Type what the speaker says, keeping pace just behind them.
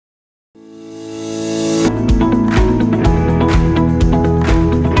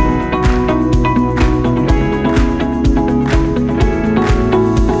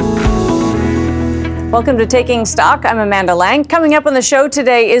Welcome to Taking Stock. I'm Amanda Lang. Coming up on the show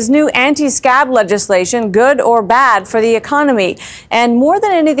today, is new anti-scab legislation good or bad for the economy? And more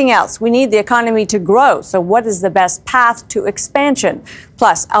than anything else, we need the economy to grow. So what is the best path to expansion?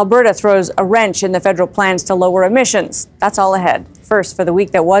 Plus, Alberta throws a wrench in the federal plans to lower emissions. That's all ahead. First, for the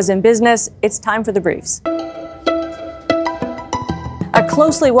week that was in business, it's time for the briefs. A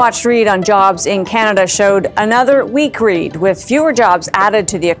closely watched read on jobs in Canada showed another weak read, with fewer jobs added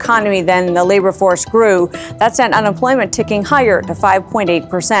to the economy than the labour force grew. That sent unemployment ticking higher to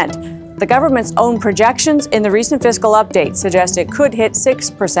 5.8%. The government's own projections in the recent fiscal update suggest it could hit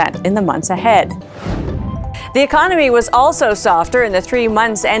 6% in the months ahead. The economy was also softer in the 3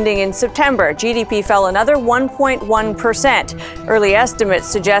 months ending in September. GDP fell another 1.1%. Early estimates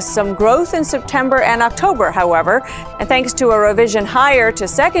suggest some growth in September and October, however. And thanks to a revision higher to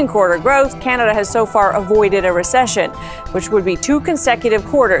second quarter growth, Canada has so far avoided a recession, which would be 2 consecutive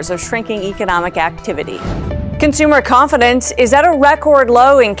quarters of shrinking economic activity. Consumer confidence is at a record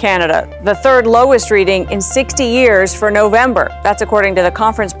low in Canada, the third lowest reading in 60 years for November. That's according to the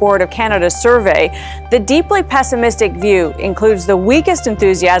Conference Board of Canada's survey. The deeply pessimistic view includes the weakest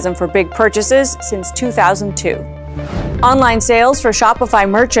enthusiasm for big purchases since 2002. Online sales for Shopify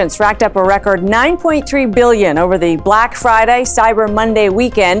merchants racked up a record $9.3 billion over the Black Friday, Cyber Monday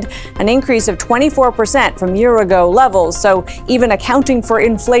weekend, an increase of 24% from year-ago levels. So even accounting for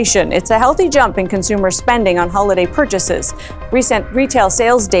inflation, it's a healthy jump in consumer spending on holiday purchases. Recent retail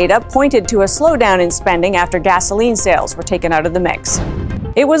sales data pointed to a slowdown in spending after gasoline sales were taken out of the mix.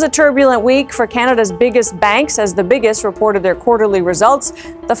 It was a turbulent week for Canada's biggest banks as the biggest reported their quarterly results.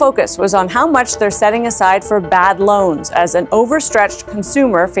 The focus was on how much they're setting aside for bad loans as an overstretched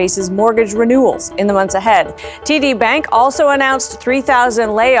consumer faces mortgage renewals in the months ahead. TD Bank also announced 3,000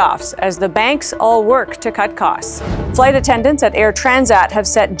 layoffs as the banks all work to cut costs. Flight attendants at Air Transat have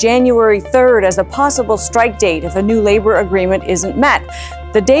set January 3rd as a possible strike date if a new labor agreement isn't met.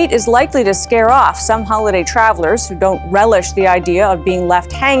 The date is likely to scare off some holiday travelers who don't relish the idea of being left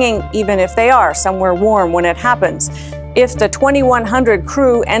hanging, even if they are somewhere warm when it happens. If the 2,100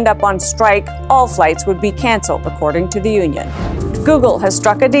 crew end up on strike, all flights would be canceled, according to the union. Google has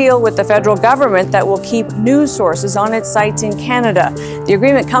struck a deal with the federal government that will keep news sources on its sites in Canada. The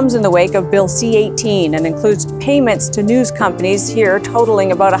agreement comes in the wake of Bill C-18 and includes payments to news companies here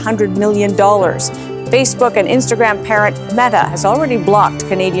totaling about $100 million. Facebook and Instagram parent Meta has already blocked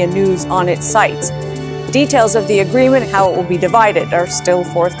Canadian news on its sites. Details of the agreement and how it will be divided are still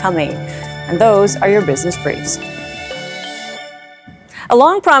forthcoming. And those are your business briefs. A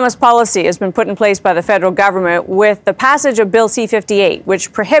long-promised policy has been put in place by the federal government with the passage of Bill C-58,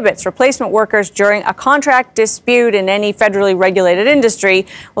 which prohibits replacement workers during a contract dispute in any federally regulated industry.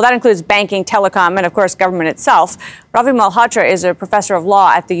 Well, that includes banking, telecom, and, of course, government itself. Ravi Malhotra is a professor of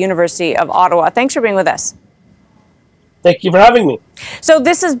law at the University of Ottawa. Thanks for being with us. Thank you for having me. So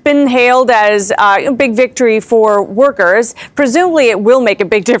this has been hailed as a big victory for workers. Presumably it will make a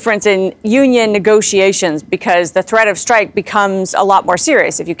big difference in union negotiations because the threat of strike becomes a lot more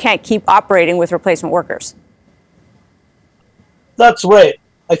serious if you can't keep operating with replacement workers. That's right.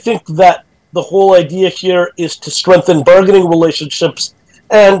 I think that the whole idea here is to strengthen bargaining relationships.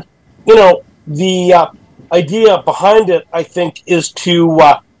 And, you know, the idea behind it, I think, is to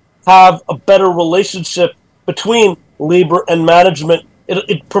have a better relationship between labor and management.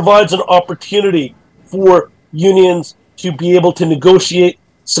 It provides an opportunity for unions to be able to negotiate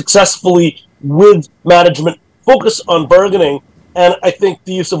successfully with management, focus on bargaining, and I think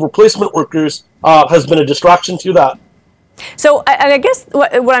the use of replacement workers has been a distraction to that. So I guess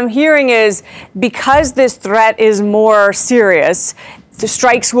what I'm hearing is because this threat is more serious, the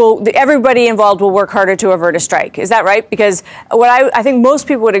strikes everybody involved will work harder to avert a strike. Is that right? Because what I think most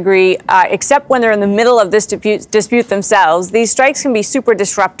people would agree, except when they're in the middle of this dispute themselves, these strikes can be super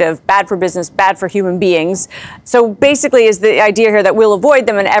disruptive, bad for business, bad for human beings. So basically is the idea here that we'll avoid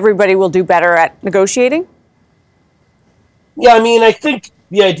them and everybody will do better at negotiating? Yeah, I mean, I think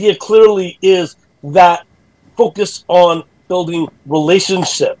the idea clearly is that focus on building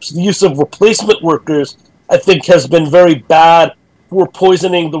relationships. The use of replacement workers, I think, has been very bad for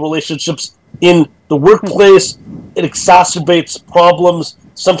poisoning the relationships in the workplace. It exacerbates problems.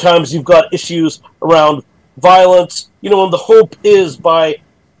 Sometimes you've got issues around violence. You know, and the hope is by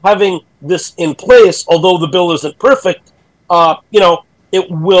having this in place, although the bill isn't perfect, you know,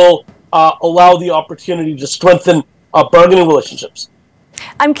 it will allow the opportunity to strengthen bargaining relationships.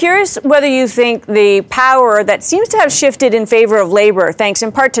 I'm curious whether you think the power that seems to have shifted in favor of labor, thanks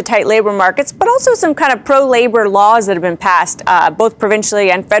in part to tight labor markets, but also some kind of pro-labor laws that have been passed, both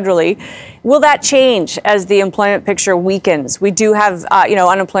provincially and federally, will that change as the employment picture weakens? We do have,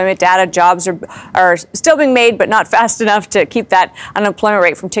 unemployment data. Jobs are still being made, but not fast enough to keep that unemployment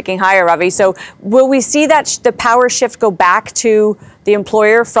rate from ticking higher, Ravi. So will we see that the power shift go back to the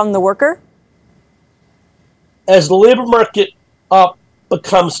employer from the worker? As the labor market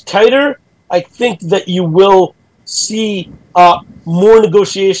becomes tighter, I think that you will see more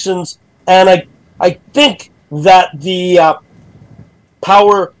negotiations, and I think that the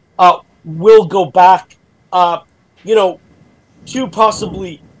power will go back, to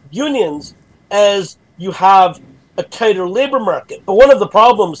possibly unions as you have a tighter labor market. But one of the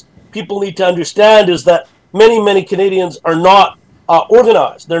problems people need to understand is that many Canadians are not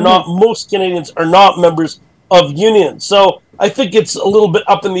organized. They're not. Most Canadians are not members of unions. So I think it's a little bit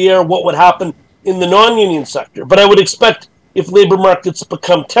up in the air what would happen in the non-union sector. But I would expect if labor markets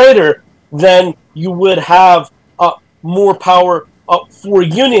become tighter, then you would have more power for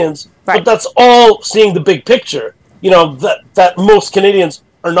unions. Right. But that's all seeing the big picture, that most Canadians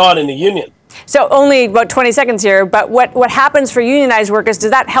are not in a union. So only about 20 seconds here, but what happens for unionized workers,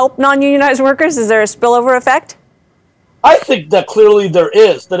 does that help non-unionized workers? Is there a spillover effect? I think that clearly there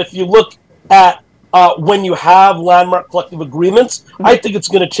is, that if you look at when you have landmark collective agreements, I think it's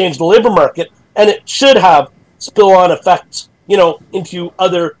going to change the labor market, and it should have spill-on effects, into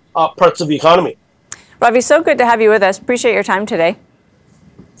other parts of the economy. Ravi, so good to have you with us. Appreciate your time today.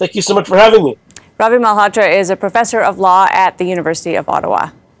 Thank you so much for having me. Ravi Malhotra is a professor of law at the University of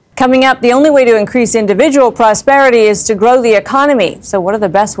Ottawa. Coming up, the only way to increase individual prosperity is to grow the economy. So what are the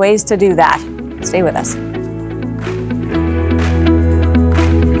best ways to do that? Stay with us.